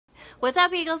What's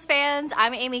up, Eagles fans?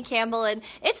 I'm Amy Campbell, and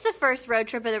it's the first road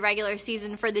trip of the regular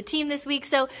season for the team this week,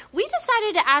 so we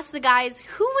decided to ask the guys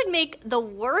who would make the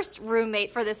worst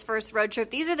roommate for this first road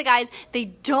trip. These are the guys they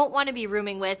don't want to be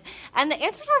rooming with, and the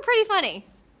answers were pretty funny.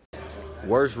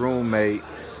 Worst roommate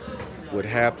would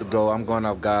have to go, I'm going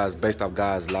off guys, based off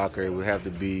guys' locker, it would have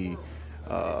to be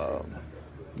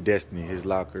Destiny. His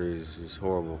locker is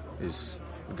horrible. You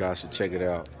guys should check it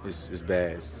out. It's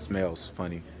bad. It smells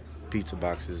funny. Pizza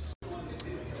boxes.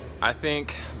 I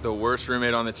think the worst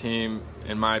roommate on the team,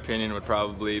 in my opinion, would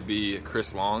probably be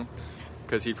Chris Long,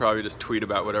 because he'd probably just tweet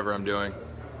about whatever I'm doing.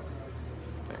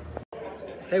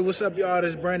 Hey, what's up, y'all?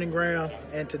 This is Brandon Graham,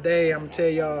 and today I'm going to tell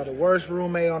y'all the worst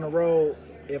roommate on the road,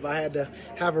 if I had to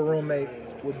have a roommate,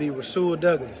 would be Rasul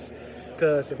Douglas.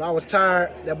 Because if I was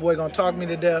tired, that boy going to talk me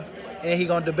to death, and he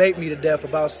going to debate me to death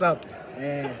about something.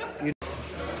 And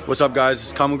What's up, guys?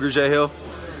 It's grugier-hill.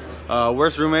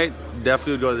 Worst roommate,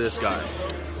 definitely would go to this guy.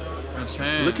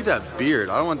 Look at that beard.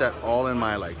 I don't want that all in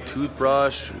my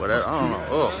toothbrush, whatever. I don't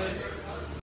know. Ugh.